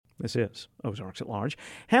This is Ozarks at Large.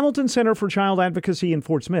 Hamilton Center for Child Advocacy in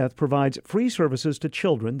Fort Smith provides free services to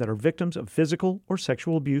children that are victims of physical or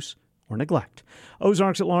sexual abuse or neglect.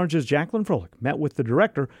 Ozarks at Large's Jacqueline Froelich met with the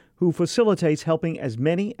director, who facilitates helping as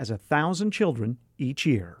many as 1,000 children each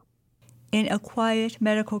year. In a quiet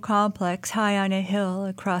medical complex high on a hill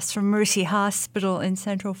across from Mercy Hospital in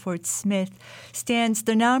central Fort Smith stands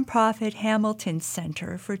the nonprofit Hamilton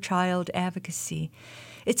Center for Child Advocacy.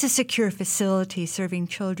 It's a secure facility serving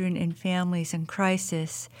children and families in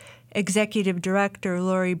crisis. Executive Director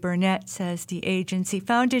Lori Burnett says the agency,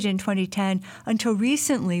 founded in 2010, until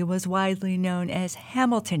recently was widely known as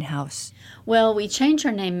Hamilton House. Well, we changed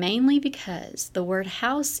our name mainly because the word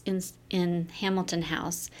house in Hamilton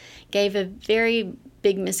House gave a very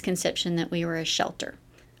big misconception that we were a shelter.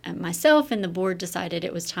 Myself and the board decided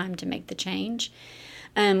it was time to make the change.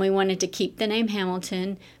 We wanted to keep the name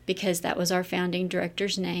Hamilton because that was our founding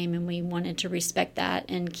director's name, and we wanted to respect that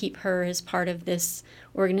and keep her as part of this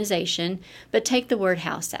organization, but take the word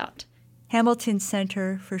house out. Hamilton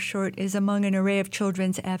Center, for short, is among an array of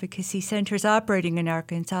children's advocacy centers operating in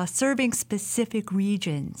Arkansas, serving specific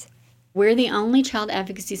regions. We're the only child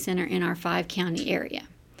advocacy center in our 5-county area.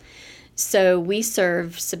 So we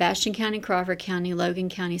serve Sebastian County, Crawford County, Logan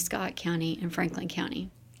County, Scott County, and Franklin County.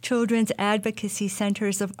 Children's Advocacy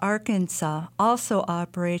Centers of Arkansas also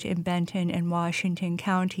operate in Benton and Washington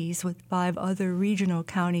counties, with 5 other regional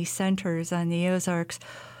county centers on the Ozarks.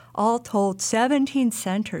 All told, 17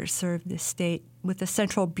 centers serve the state, with a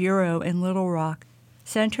central bureau in Little Rock.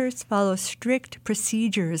 Centers follow strict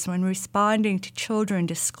procedures when responding to children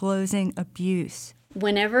disclosing abuse.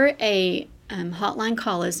 Whenever a hotline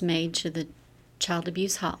call is made to the child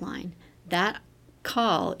abuse hotline, that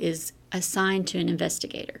call is assigned to an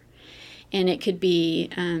investigator. And it could be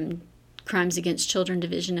Crimes Against Children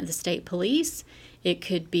Division of the State Police. It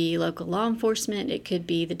could be local law enforcement. It could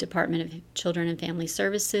be the Department of Children and Family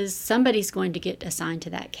Services. Somebody's going to get assigned to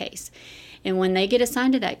that case. And when they get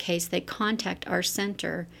assigned to that case, they contact our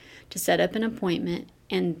center to set up an appointment,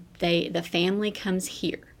 and the family comes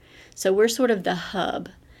here. So we're sort of the hub.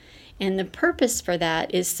 And the purpose for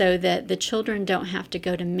that is so that the children don't have to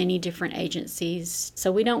go to many different agencies.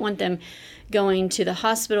 So we don't want them going to the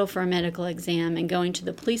hospital for a medical exam and going to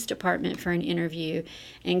the police department for an interview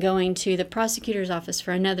and going to the prosecutor's office for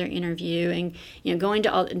another interview and going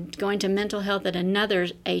to mental health at another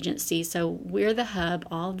agency. So we're the hub.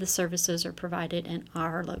 All of the services are provided in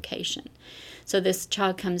our location. So this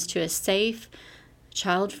child comes to a safe,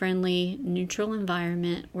 child-friendly, neutral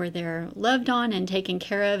environment where they're loved on and taken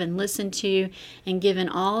care of and listened to and given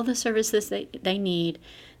all the services they need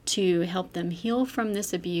to help them heal from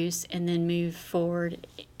this abuse and then move forward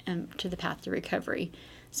to the path to recovery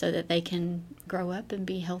so that they can grow up and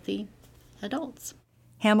be healthy adults.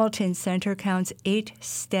 Hamilton Center counts 8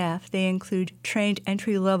 staff. They include trained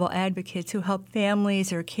entry-level advocates who help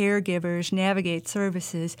families or caregivers navigate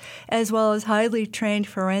services, as well as highly trained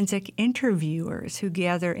forensic interviewers who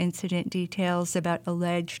gather incident details about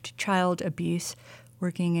alleged child abuse,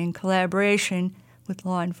 working in collaboration with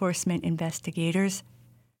law enforcement investigators.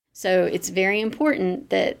 So it's very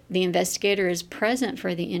important that the investigator is present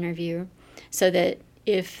for the interview so that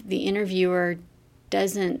if the interviewer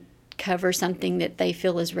doesn't cover something that they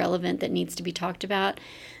feel is relevant that needs to be talked about,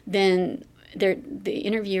 then the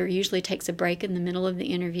interviewer usually takes a break in the middle of the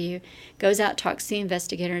interview, goes out, talks to the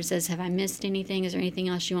investigator and says, have I missed anything? Is there anything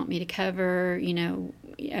else you want me to cover?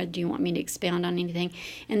 Do you want me to expound on anything?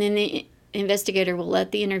 And then the investigator will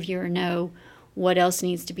let the interviewer know what else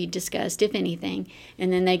needs to be discussed, if anything,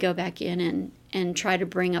 and then they go back in and try to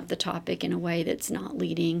bring up the topic in a way that's not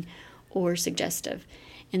leading or suggestive.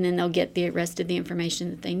 And then they'll get the rest of the information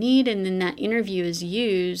that they need, and then that interview is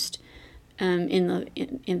used in the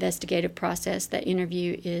investigative process. That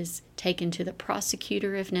interview is taken to the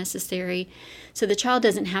prosecutor if necessary. So the child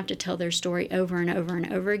doesn't have to tell their story over and over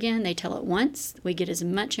and over again. They tell it once. We get as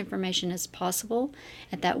much information as possible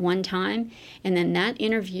at that one time, and then that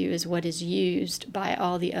interview is what is used by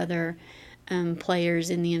all the other players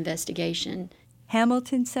in the investigation.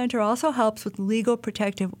 Hamilton Center also helps with legal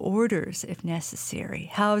protective orders if necessary,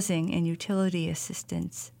 housing and utility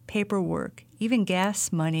assistance, paperwork, even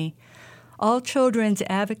gas money. All children's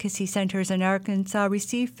advocacy centers in Arkansas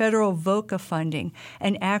receive federal VOCA funding,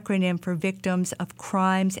 an acronym for Victims of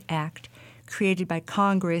Crimes Act, created by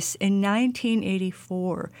Congress in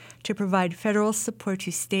 1984 to provide federal support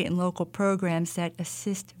to state and local programs that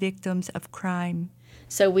assist victims of crime.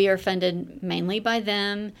 So we are funded mainly by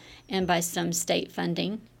them and by some state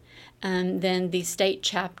funding. Then the state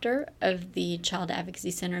chapter of the Child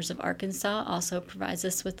Advocacy Centers of Arkansas also provides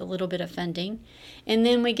us with a little bit of funding. And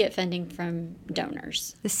then we get funding from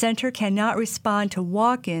donors. The center cannot respond to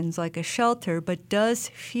walk-ins like a shelter, but does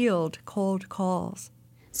field cold calls.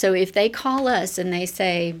 So if they call us and they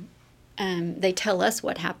say, they tell us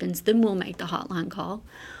what happens, then we'll make the hotline call.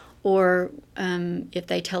 Or if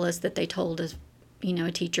they tell us that they told us,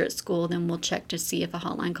 a teacher at school, then we'll check to see if a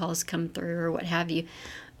hotline call has come through or what have you.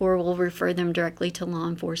 Or we'll refer them directly to law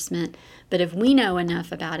enforcement. But if we know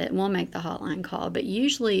enough about it, we'll make the hotline call. But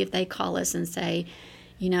usually if they call us and say,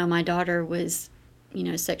 my daughter was,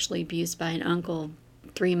 sexually abused by an uncle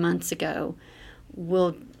 3 months ago,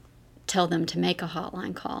 we'll tell them to make a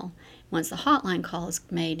hotline call. Once the hotline call is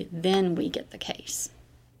made, then we get the case.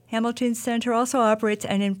 Hamilton Center also operates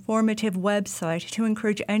an informative website to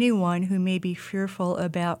encourage anyone who may be fearful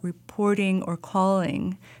about reporting or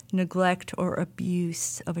calling neglect or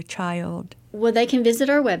abuse of a child. Well, they can visit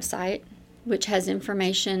our website, which has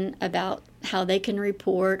information about how they can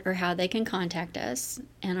report or how they can contact us.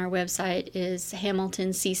 And our website is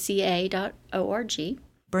hamiltoncca.org.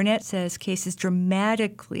 Burnett says cases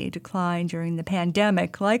dramatically declined during the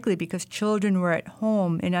pandemic, likely because children were at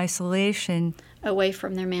home in isolation, away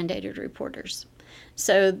from their mandated reporters.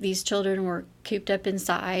 So these children were cooped up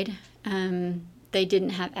inside. They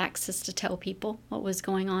didn't have access to tell people what was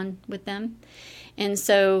going on with them. And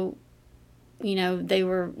so,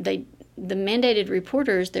 the mandated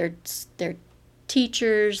reporters, their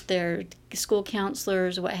teachers, their school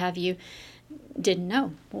counselors, what have you, didn't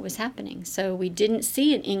know what was happening. So we didn't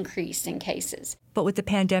see an increase in cases. But with the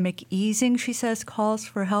pandemic easing, she says calls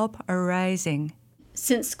for help are rising.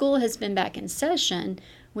 Since school has been back in session,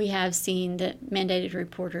 we have seen that mandated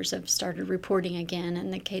reporters have started reporting again,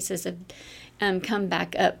 and the cases have come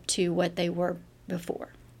back up to what they were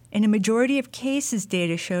before. In a majority of cases,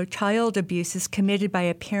 data show child abuse is committed by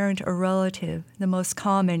a parent or relative. The most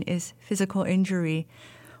common is physical injury,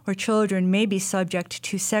 where children may be subject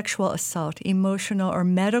to sexual assault, emotional or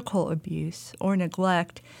medical abuse, or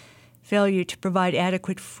neglect, failure to provide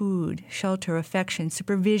adequate food, shelter, affection,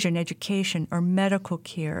 supervision, education, or medical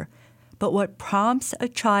care. But what prompts a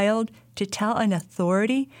child to tell an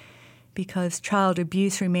authority? Because child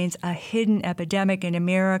abuse remains a hidden epidemic in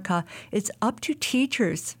America, it's up to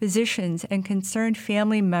teachers, physicians, and concerned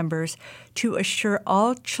family members to assure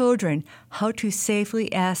all children how to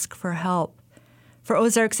safely ask for help. For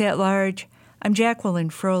Ozarks at Large, I'm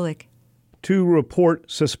Jacqueline Froelich. To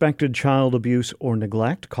report suspected child abuse or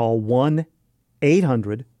neglect, call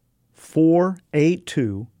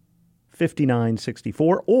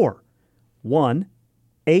 1-800-482-5964 or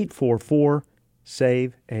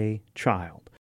 1-844-SAVE-A-CHILD.